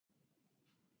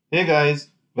Hey guys,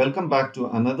 welcome back to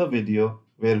another video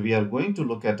where we are going to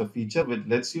look at a feature which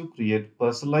lets you create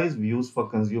personalized views for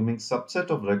consuming subset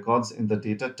of records in the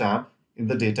data tab in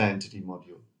the data entity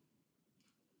module.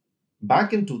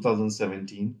 Back in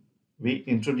 2017, we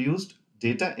introduced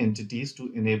data entities to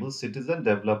enable citizen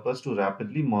developers to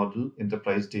rapidly model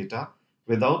enterprise data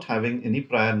without having any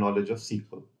prior knowledge of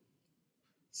SQL.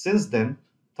 Since then,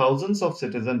 thousands of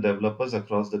citizen developers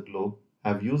across the globe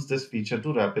have used this feature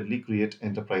to rapidly create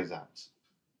enterprise apps.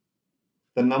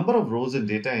 The number of rows in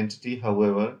data entity,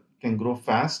 however, can grow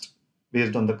fast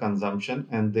based on the consumption,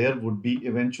 and there would be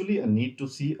eventually a need to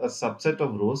see a subset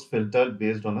of rows filtered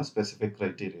based on a specific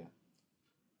criteria.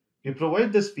 We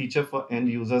provide this feature for end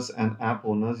users and app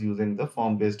owners using the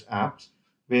form-based apps,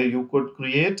 where you could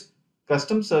create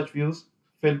custom search views,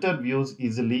 filtered views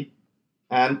easily,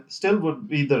 and still would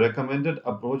be the recommended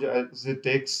approach as it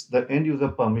takes the end user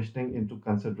permissioning into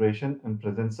consideration and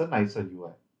presents a nicer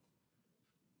UI.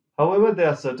 However, there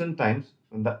are certain times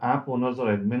when the app owners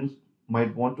or admins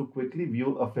might want to quickly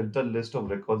view a filtered list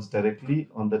of records directly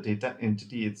on the data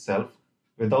entity itself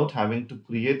without having to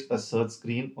create a search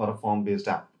screen or a form-based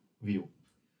app view.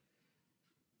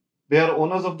 They are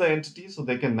owners of the entity, so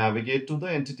they can navigate to the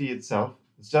entity itself.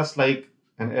 It's just like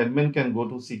an admin can go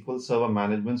to SQL Server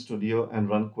Management Studio and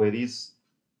run queries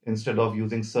instead of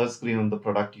using search screen on the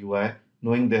product UI,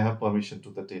 knowing they have permission to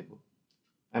the table.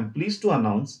 I'm pleased to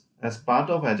announce, as part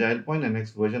of AgilePoint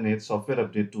NX version 8 software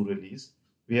update 2 release,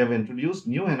 we have introduced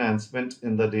new enhancement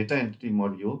in the data entity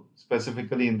module,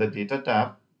 specifically in the data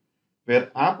tab,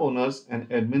 where app owners and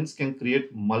admins can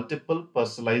create multiple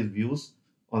personalized views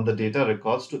on the data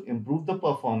records to improve the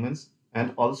performance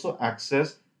and also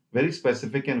access very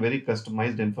specific and very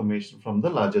customized information from the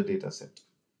larger data set.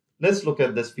 Let's look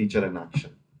at this feature in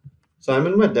action. So I'm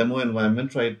in my demo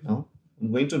environment right now.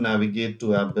 I'm going to navigate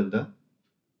to App Builder,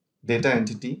 Data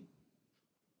Entity.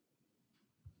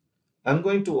 I'm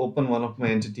going to open one of my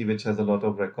entity which has a lot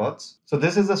of records. So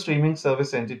this is a streaming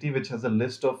service entity which has a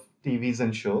list of TVs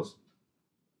and shows.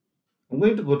 I'm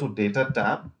going to go to Data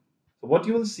tab. So what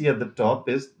you will see at the top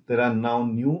is there are now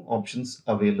new options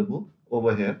available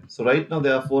over here. So right now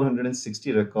there are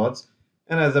 460 records.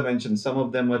 And as I mentioned, some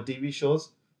of them are TV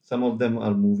shows, some of them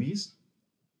are movies.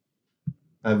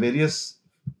 I have various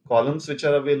columns which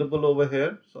are available over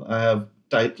here. So I have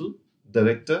title,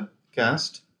 director,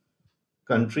 cast,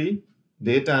 country,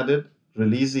 date added,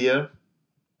 release year,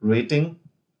 rating,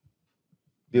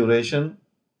 duration,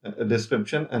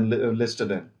 description, and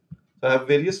listed in. So I have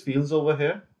various fields over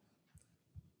here.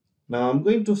 Now I'm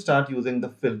going to start using the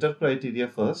filter criteria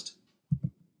first.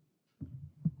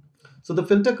 So the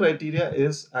filter criteria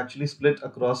is actually split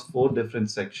across 4 different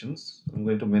sections. I'm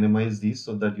going to minimize these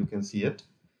so that you can see it.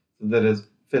 So there is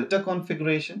filter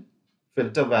configuration,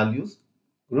 filter values,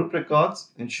 group records,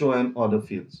 and show and order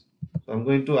fields. So I'm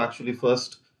going to actually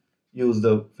first use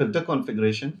the filter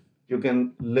configuration. You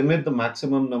can limit the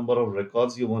maximum number of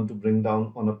records you want to bring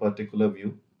down on a particular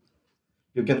view.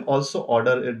 You can also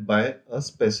order it by a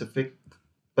specific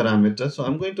parameter. So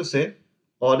I'm going to say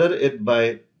order it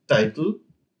by title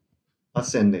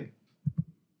ascending.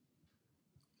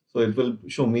 So it will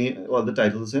show me all the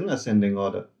titles in ascending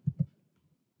order.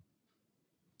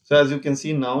 So as you can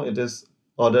see now, it is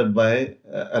ordered by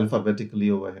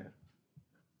alphabetically over here.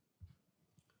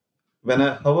 When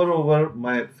I hover over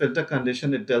my filter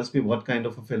condition, it tells me what kind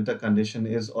of a filter condition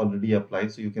is already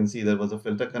applied. So you can see there was a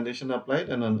filter condition applied,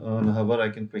 and on hover,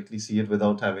 I can quickly see it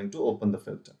without having to open the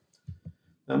filter.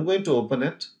 I'm going to open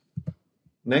it.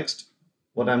 Next,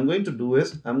 what I'm going to do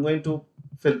is I'm going to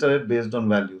filter it based on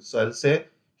values. So I'll say,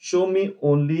 show me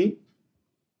only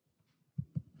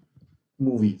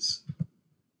movies.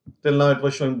 Till now, it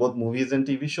was showing both movies and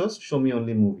TV shows. Show me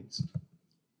only movies.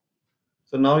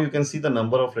 So now you can see the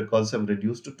number of records have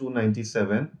reduced to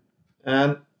 297,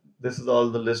 and this is all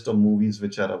the list of movies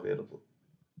which are available.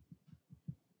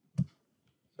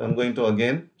 So I'm going to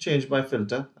again change my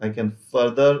filter. I can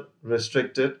further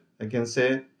restrict it. I can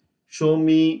say, show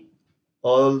me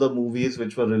all the movies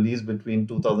which were released between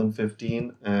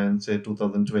 2015 and say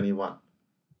 2021.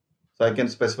 So I can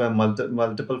specify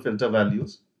multiple filter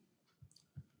values.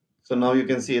 So now you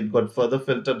can see it got further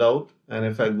filtered out. And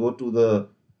if I go to the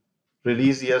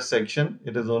release year section,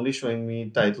 it is only showing me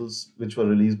titles which were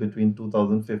released between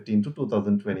 2015 to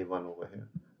 2021 over here.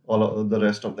 All of the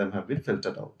rest of them have been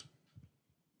filtered out.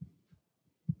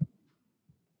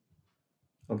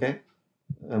 Okay,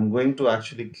 I'm going to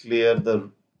actually clear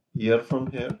the year from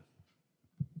here.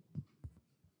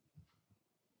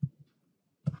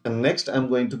 And next I'm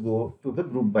going to go to the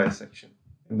group by section.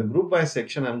 In the group by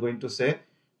section, I'm going to say,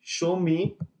 show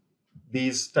me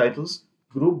these titles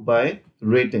group by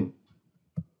rating.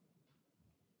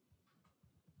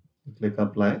 Click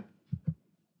apply.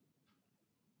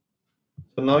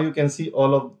 So now you can see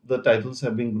all of the titles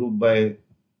have been grouped by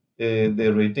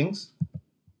their ratings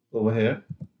over here.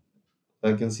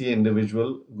 I can see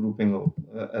individual grouping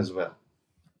as well.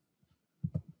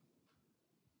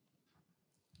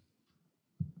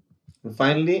 And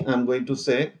finally, I'm going to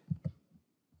say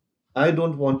I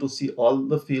don't want to see all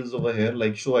the fields over here,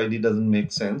 like show ID doesn't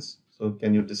make sense. So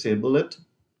can you disable it?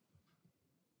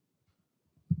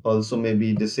 Also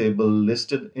maybe disable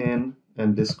listed in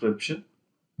and description.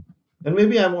 And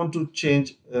maybe I want to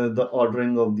change the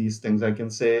ordering of these things. I can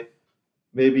say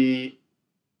maybe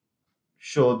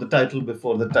show the title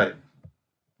before the type.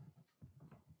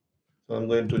 So I'm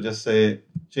going to just say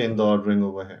change the ordering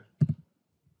over here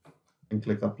and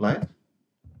click apply.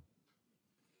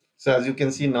 So as you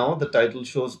can see now, the title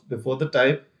shows before the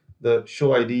type, the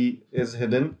show ID is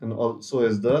hidden, and also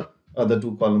is the other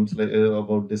two columns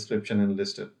about description and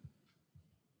listed.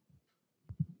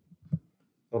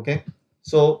 Okay,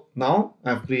 so now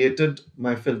I've created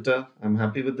my filter. I'm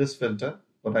happy with this filter.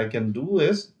 What I can do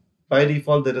is, by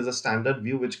default, there is a standard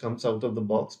view which comes out of the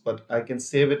box, but I can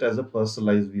save it as a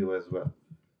personalized view as well.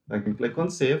 I can click on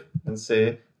save and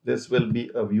say this will be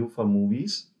a view for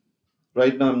movies.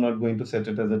 Right now, I'm not going to set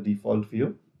it as a default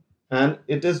view, and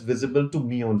it is visible to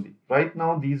me only. Right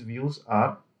now, these views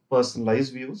are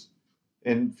personalized views.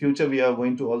 In future, we are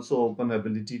going to also open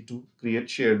ability to create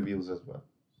shared views as well.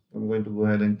 I'm going to go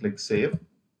ahead and click save.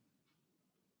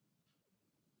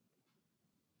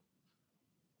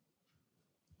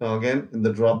 Now again, in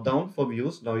the drop down for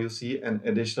views, now you see an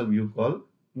additional view called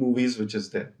movies, which is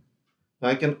there. Now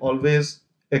I can always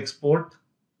export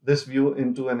this view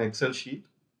into an Excel sheet.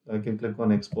 I can click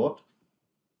on export.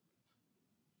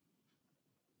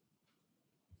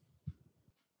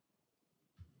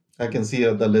 I can see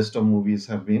the list of movies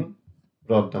have been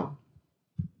brought down.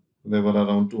 There were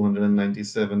around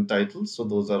 297 titles, so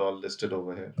those are all listed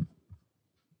over here.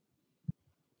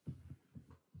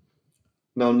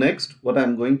 Now next, what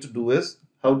I'm going to do is,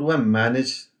 how do I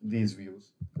manage these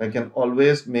views? I can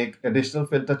always make additional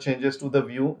filter changes to the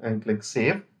view and click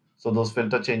save. So those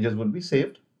filter changes would be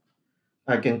saved.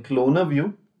 I can clone a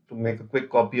view to make a quick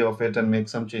copy of it and make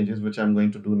some changes, which I'm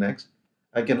going to do next.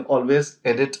 I can always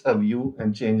edit a view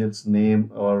and change its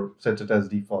name or set it as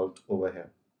default over here.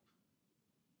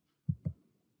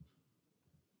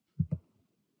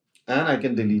 And I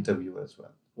can delete a view as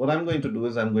well. What I'm going to do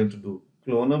is I'm going to do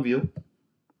clone a view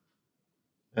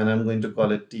and I'm going to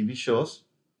call it TV shows.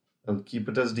 I'll keep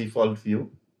it as default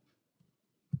view.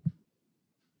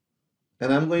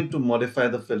 And I'm going to modify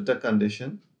the filter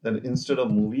condition that instead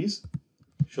of movies,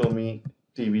 show me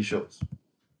TV shows.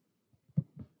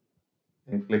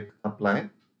 And click apply.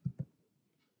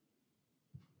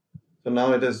 So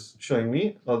now it is showing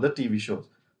me all the TV shows.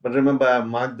 But remember, I have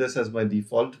marked this as my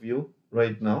default view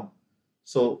right now.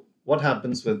 So what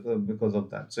happens with because of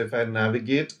that? So if I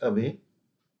navigate away,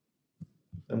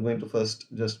 I'm going to first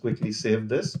just quickly save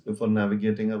this before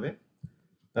navigating away.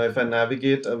 Now if I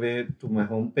navigate away to my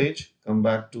home page, come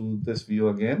back to this view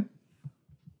again,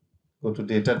 go to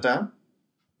data tab,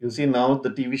 you see now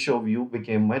the TV show view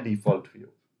became my default view.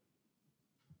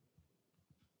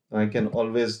 I can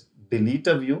always delete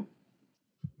a view.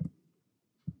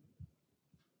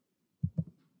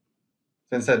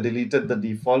 Since I deleted the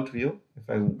default view, if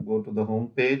I go to the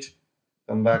home page,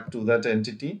 come back to that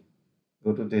entity,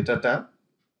 go to data tab,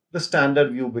 the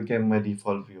standard view became my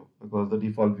default view because the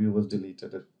default view was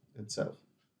deleted itself.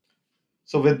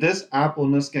 So with this, app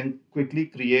owners can quickly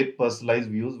create personalized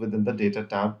views within the data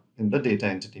tab in the data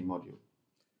entity module.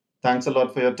 Thanks a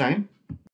lot for your time.